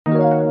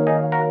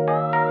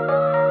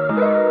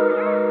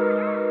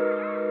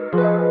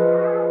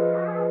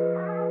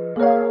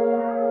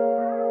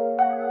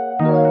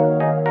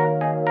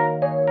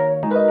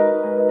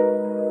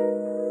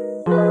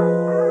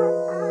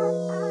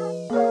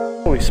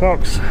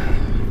smokes.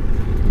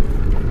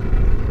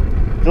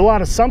 There's a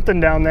lot of something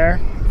down there.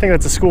 I think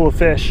that's a school of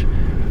fish.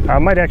 I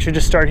might actually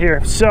just start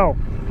here. So,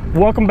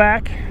 welcome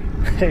back.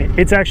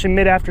 It's actually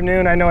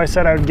mid-afternoon. I know I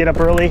said I would get up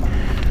early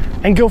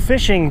and go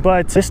fishing,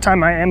 but this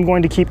time I am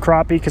going to keep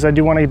crappie because I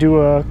do want to do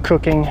a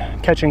cooking,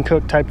 catch and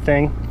cook type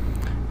thing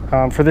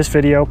for this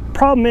video.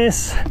 Problem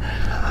is,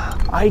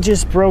 I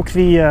just broke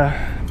the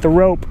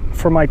rope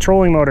for my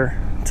trolling motor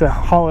to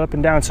haul it up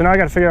and down. So now I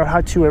got to figure out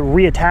how to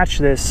reattach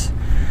this.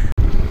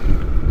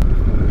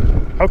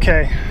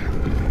 Okay,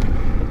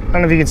 I don't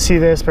know if you can see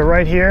this, but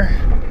right here,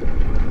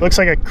 looks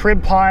like a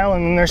crib pile,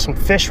 and then there's some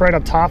fish right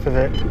up top of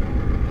it.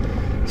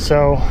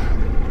 So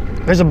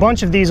there's a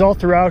bunch of these all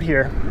throughout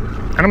here,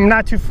 and I'm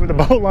not too far, the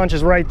boat launch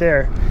is right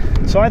there.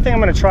 So I think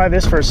I'm gonna try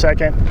this for a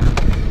second.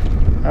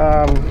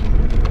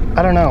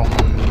 I don't know.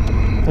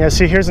 Yeah,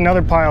 see, here's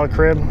another pile of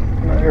crib,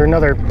 or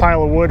another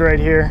pile of wood right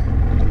here.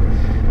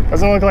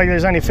 Doesn't look like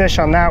there's any fish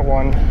on that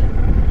one,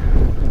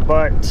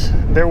 but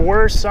there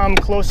were some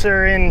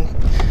closer in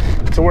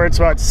to where it's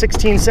about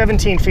 16,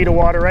 17 feet of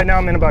water. Right now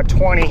I'm in about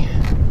 20.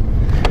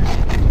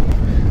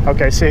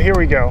 Okay, so here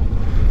we go.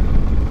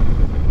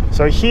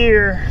 So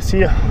here,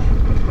 see,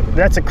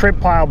 that's a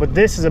crib pile, but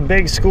this is a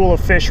big school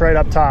of fish right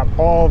up top.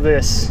 All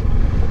this.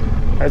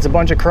 There's a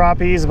bunch of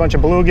crappies, a bunch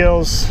of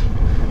bluegills,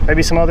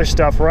 maybe some other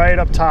stuff right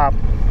up top.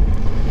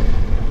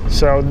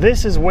 So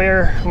this is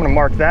where, I'm gonna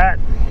mark that.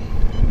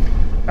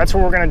 That's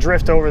where we're gonna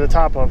drift over the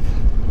top of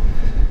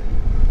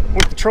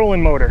with the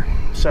trolling motor.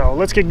 So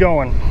let's get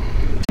going.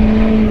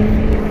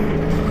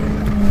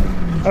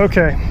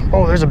 Okay,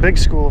 oh, there's a big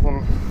school of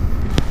them.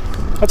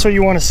 That's what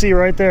you want to see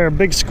right there, a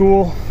big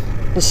school,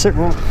 just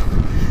sitting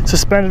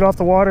suspended off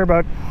the water,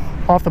 about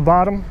off the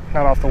bottom,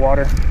 not off the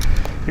water.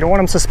 You don't want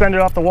them suspended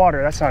off the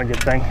water, that's not a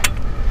good thing.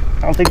 I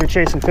don't think they're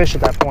chasing fish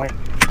at that point.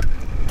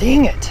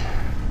 Dang it.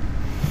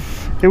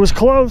 It was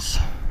close,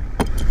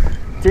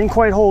 didn't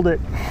quite hold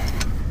it.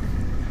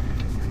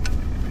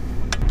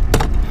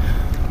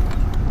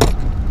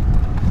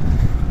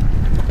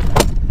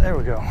 There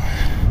we go.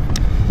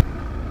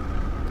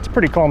 It's a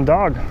pretty calm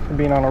dog for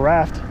being on a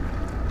raft.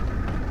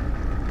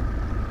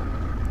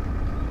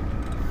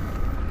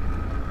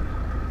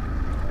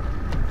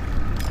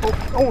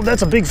 Oh,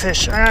 that's a big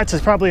fish. That's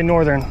probably a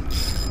northern.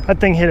 That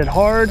thing hit it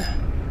hard.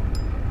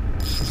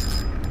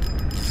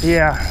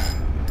 Yeah.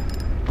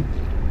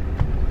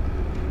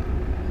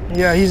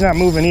 Yeah, he's not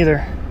moving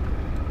either.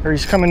 Or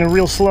he's coming in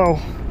real slow.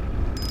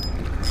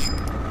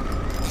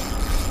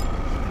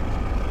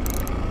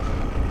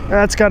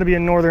 That's got to be a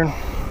northern.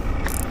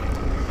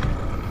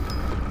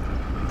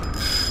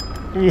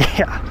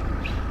 Yeah.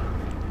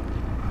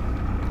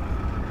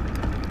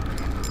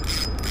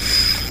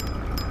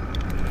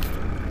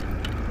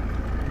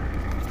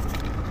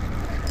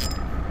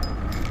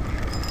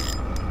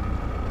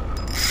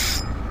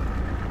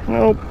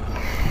 Nope.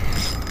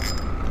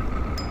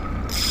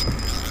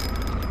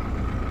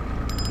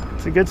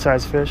 It's a good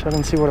sized fish. I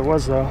didn't see what it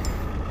was though.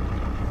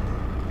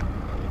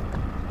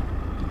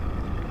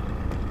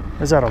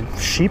 Is that a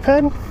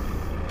sheephead?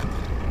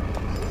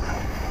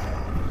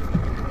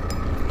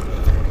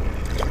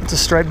 It's a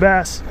striped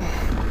bass.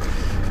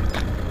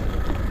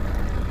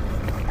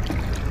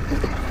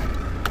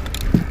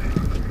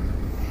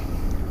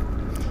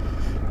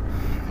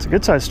 It's a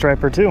good sized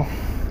striper too.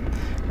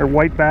 Or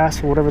white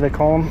bass, or whatever they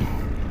call them.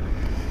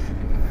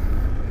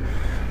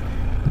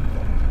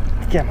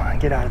 Come on,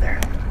 get out of there.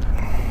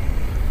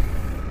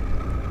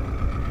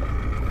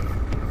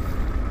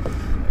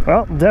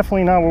 Well,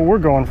 definitely not what we're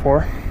going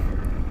for.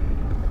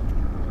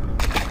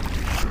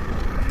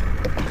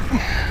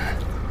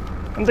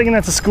 I'm thinking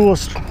that's a school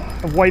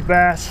of white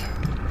bass.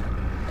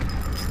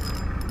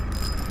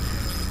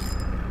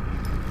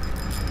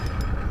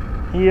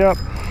 Yep.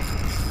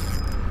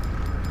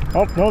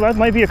 Oh, no, that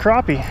might be a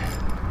crappie.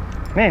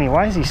 Man,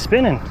 why is he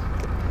spinning?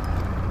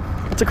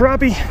 It's a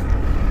crappie.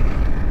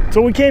 That's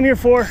what we came here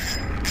for.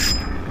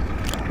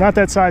 Not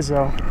that size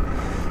though.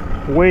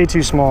 Way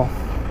too small.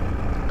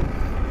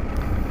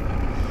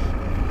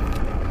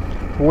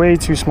 Way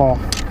too small.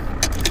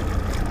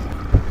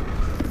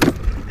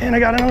 And I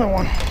got another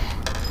one.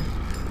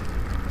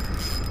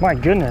 My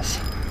goodness.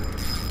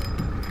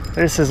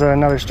 This is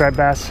another striped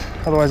bass.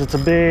 Otherwise it's a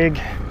big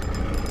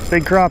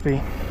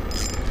crappie.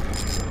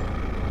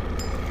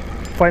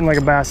 Fighting like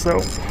a bass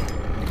though.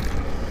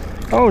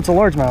 Oh, it's a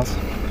largemouth.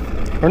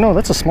 Or no,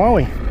 that's a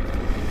smallie.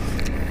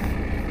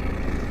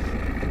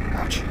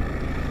 Ouch.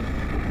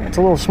 It's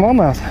a little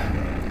smallmouth.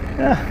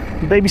 Yeah,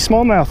 baby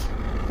smallmouth.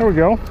 There we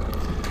go.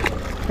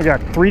 We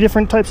got 3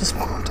 different types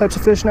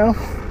of fish now.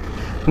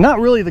 Not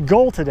really the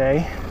goal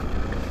today.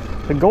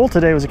 The goal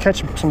today was to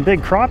catch some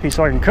big crappie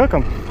so I can cook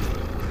them.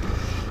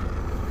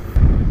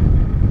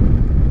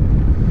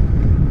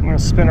 I'm gonna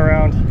spin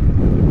around.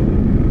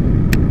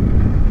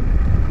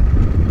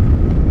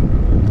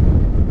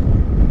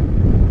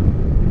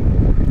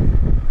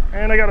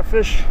 And I got a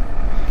fish,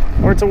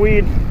 or it's a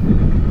weed.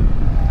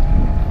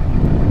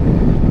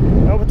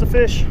 Nope, it's a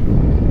fish.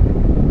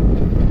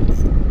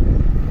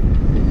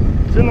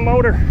 It's in the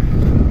motor.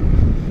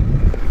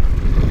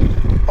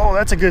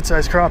 that's a good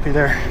sized crappie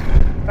there.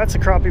 That's the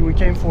crappie we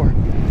came for.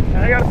 And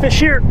I got a fish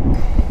here.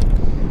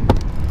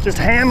 Just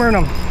hammering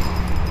them.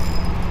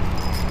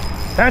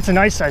 That's a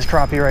nice sized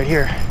crappie right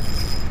here.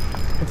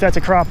 If that's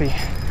a crappie.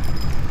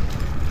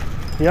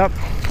 Yep.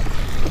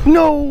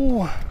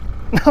 No!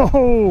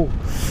 No!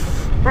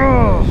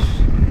 Oh.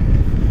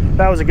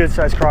 That was a good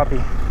sized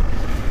crappie.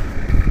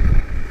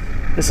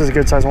 This is a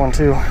good sized one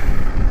too.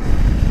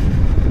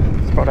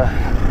 It's about a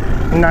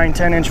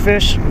 9-10 inch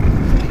fish.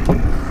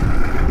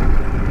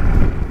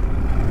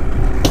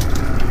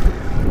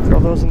 Throw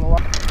those in the line.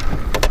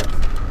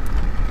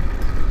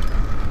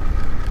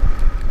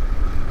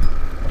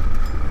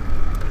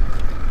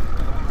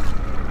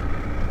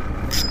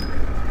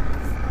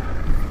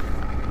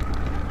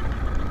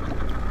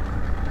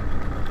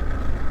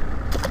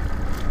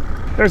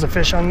 There's a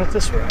fish on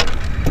this rod.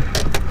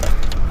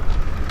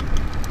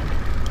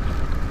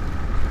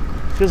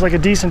 Feels like a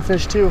decent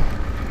fish too.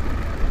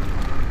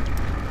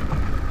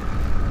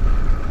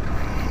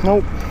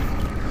 Nope.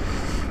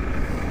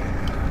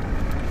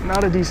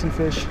 Not a decent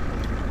fish.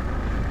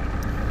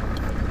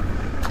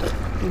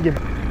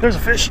 There's a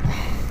fish.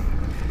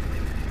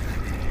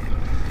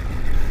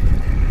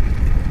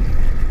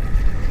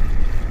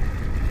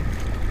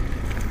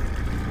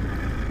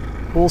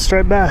 Bull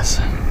striped bass.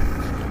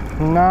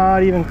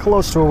 Not even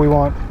close to what we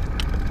want.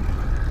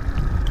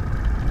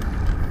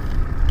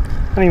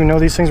 I didn't even know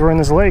these things were in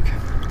this lake.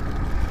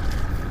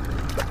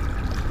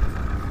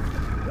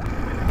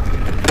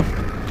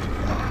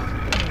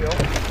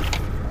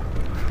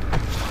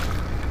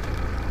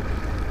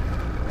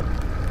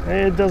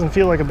 It doesn't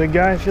feel like a big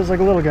guy, it feels like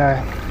a little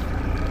guy.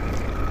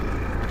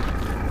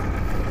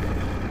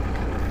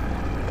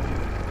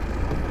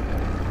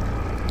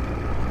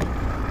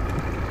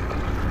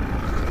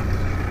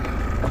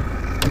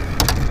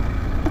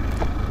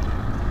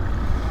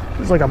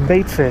 It's like a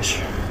bait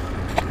fish.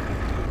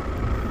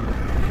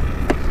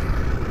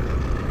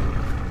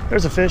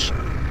 There's a fish.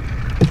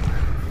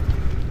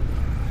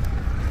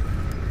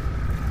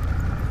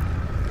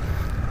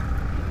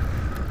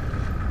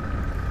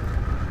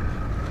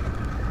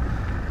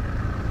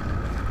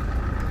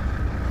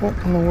 What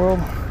in the world?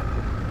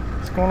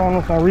 What's going on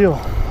with my reel?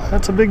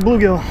 That's a big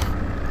bluegill.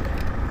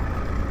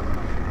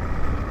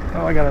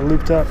 Oh, I got it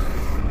looped up.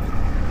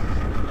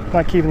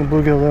 Not keeping the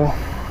bluegill though.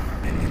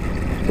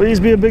 Please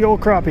be a big old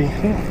crappie.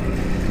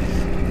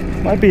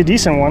 Might be a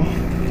decent one.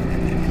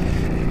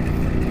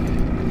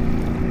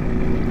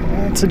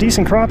 It's a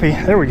decent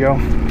crappie. There we go.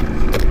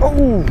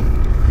 Oh,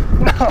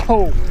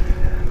 no.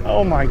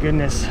 Oh my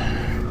goodness.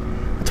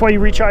 That's why you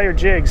reach out your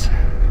jigs.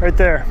 Right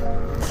there.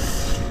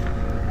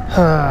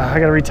 I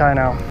gotta retie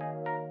now.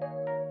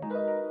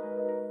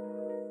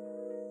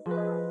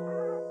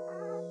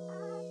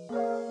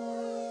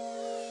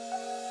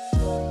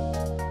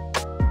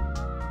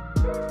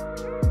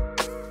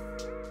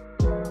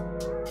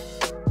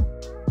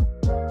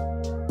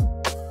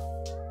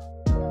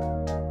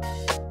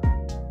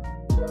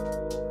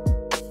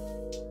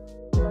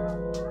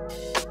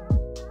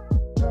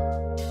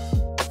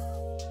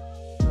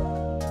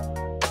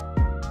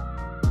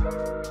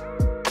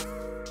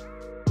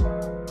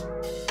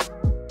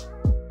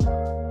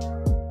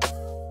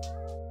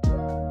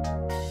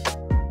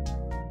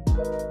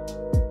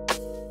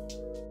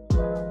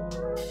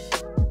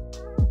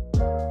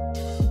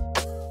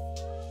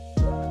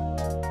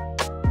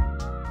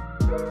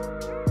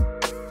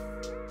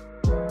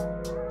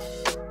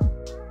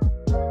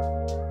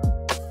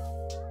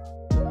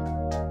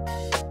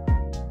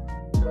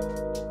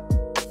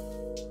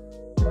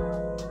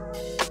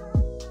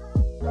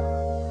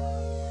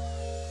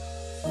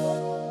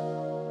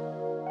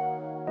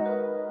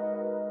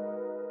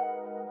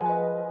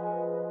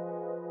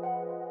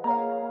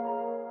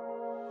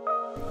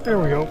 There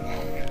we go.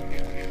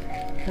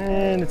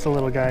 And it's a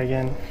little guy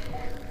again.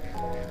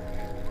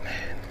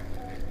 Man.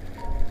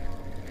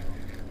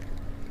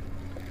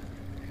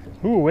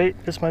 Ooh,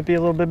 wait, this might be a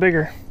little bit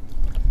bigger.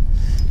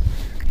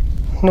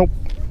 Nope.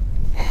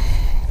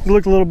 It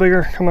looked a little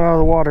bigger coming out of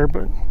the water,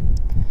 but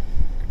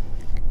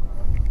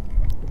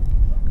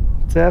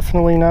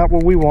definitely not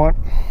what we want.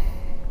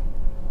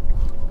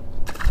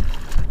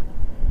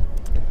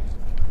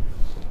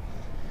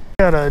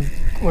 Got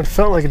what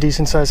felt like a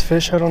decent sized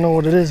fish. I don't know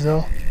what it is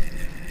though.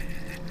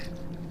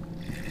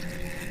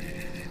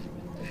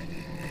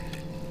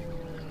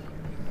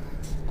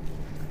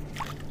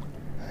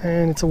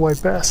 And it's a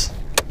white bass.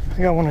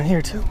 I got one in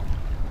here too.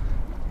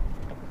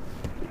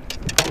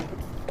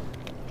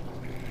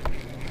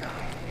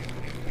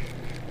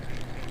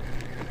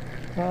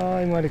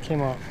 He might have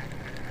came off.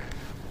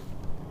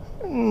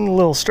 A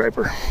little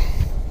striper.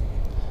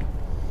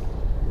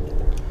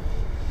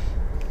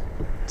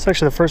 It's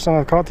actually the first time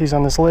I've caught these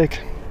on this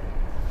lake.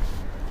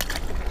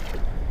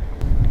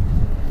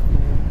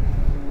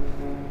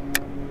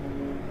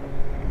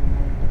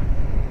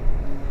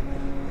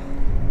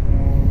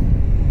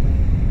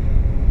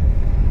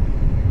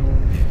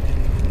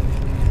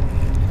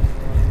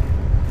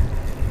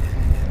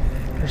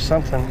 There's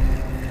something.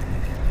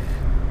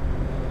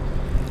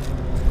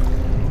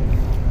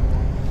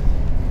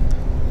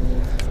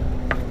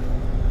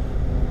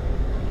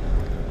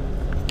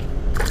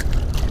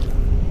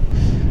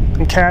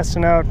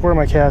 casting out, where am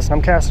I casting?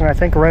 I'm casting, I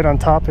think, right on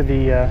top of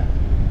the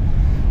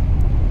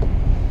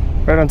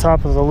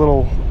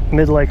little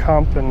mid-lake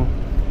hump, and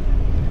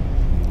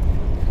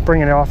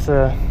bringing it off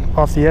the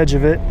edge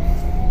of it.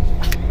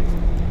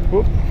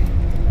 Whoop.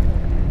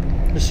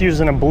 Just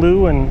using a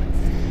blue, and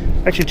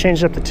actually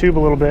changed up the tube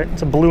a little bit.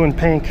 It's a blue and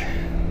pink.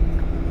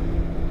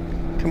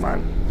 Come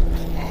on,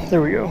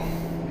 there we go.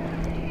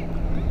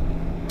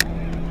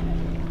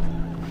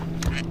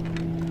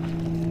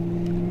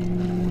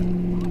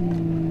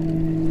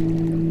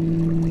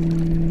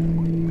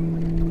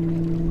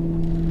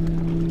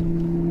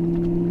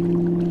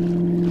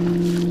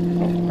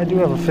 I do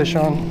have a fish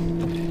on.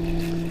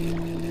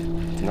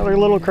 Another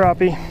little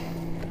crappie.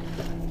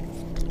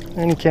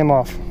 And he came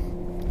off.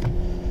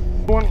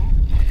 One.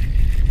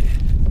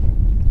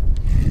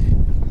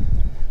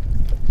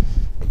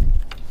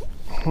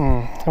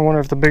 I wonder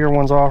if the bigger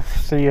one's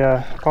off the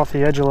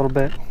edge a little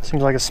bit.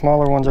 Seems like the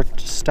smaller ones are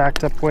just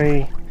stacked up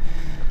way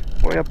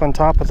up on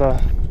top of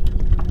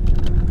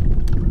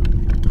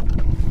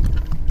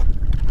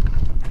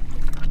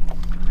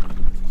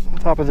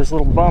this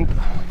little bump.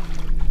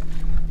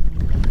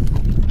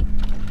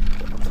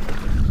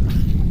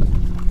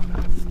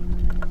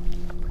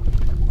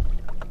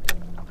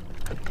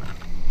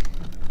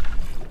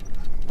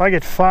 If I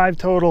get 5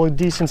 total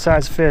decent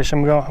sized fish,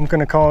 I'm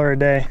gonna call her a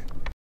day.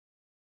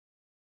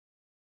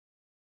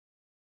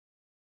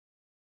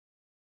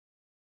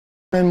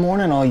 Good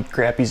morning, all you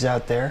crappies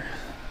out there.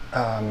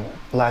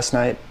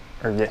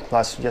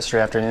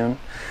 Yesterday afternoon,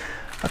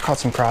 I caught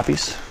some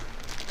crappies.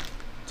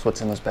 That's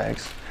what's in those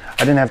bags.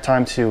 I didn't have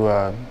time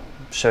to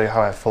show you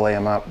how I fillet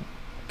them up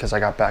because I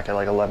got back at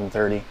like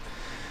 11:30.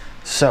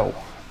 So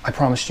I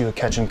promised you a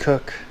catch and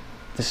cook.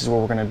 This is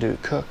what we're gonna do: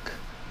 cook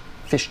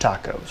fish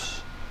tacos.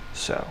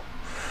 So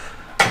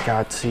I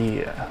got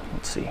the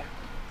let's see,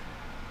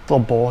 little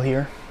bowl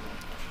here.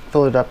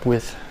 Fill it up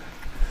with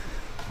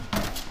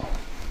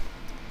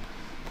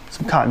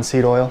some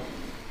cottonseed oil.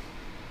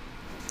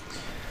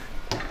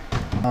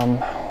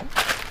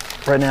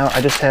 Right now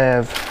I just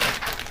have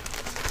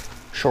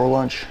shore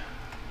lunch,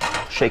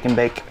 shake and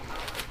bake.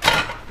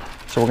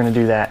 So we're gonna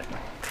do that.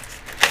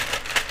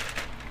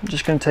 I'm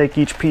just gonna take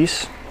each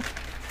piece,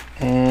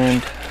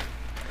 and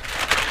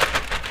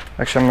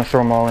actually I'm gonna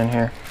throw them all in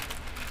here.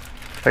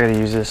 I gotta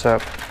use this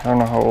up. I don't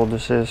know how old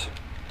this is.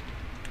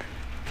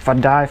 If I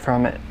die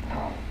from it,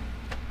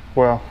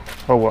 well,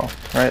 oh well,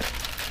 right?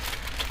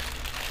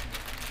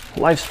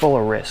 Life's full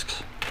of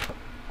risks.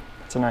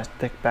 That's a nice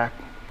thick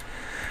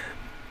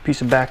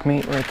piece of back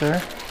meat right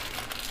there.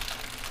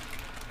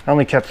 I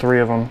only kept 3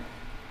 of them,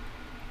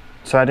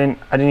 so I didn't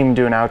even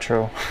do an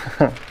outro.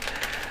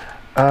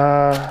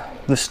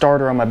 The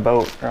starter on my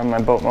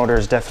boat motor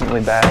is definitely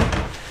bad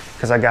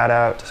because I got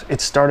out. It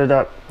started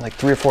up like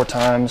 3 or 4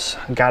 times.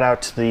 Got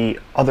out to the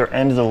other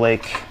end of the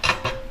lake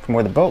from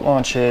where the boat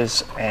launch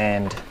is,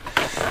 and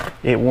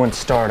it wouldn't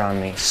start on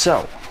me.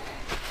 So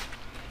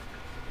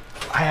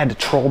I had to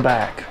troll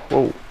back.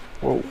 Whoa,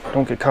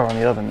 don't get caught on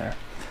the oven there.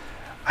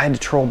 I had to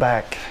troll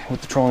back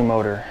with the trolling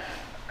motor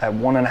at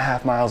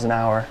 1.5 miles an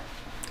hour.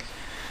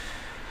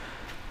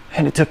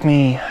 And it took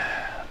me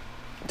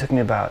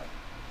about an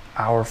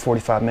hour,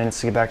 45 minutes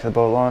to get back to the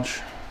boat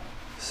launch.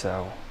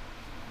 So,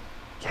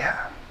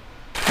 yeah.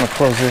 I'm gonna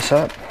close this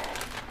up.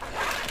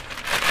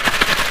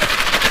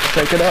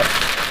 Shake it up.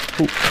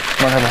 Ooh,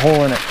 might have a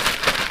hole in it.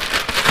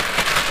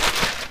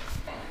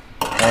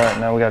 All right,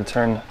 now we gotta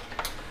turn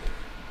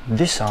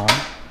this on.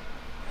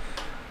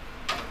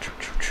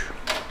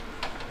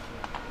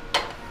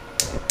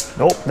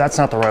 Nope, that's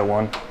not the right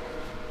one.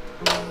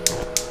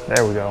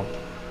 There we go.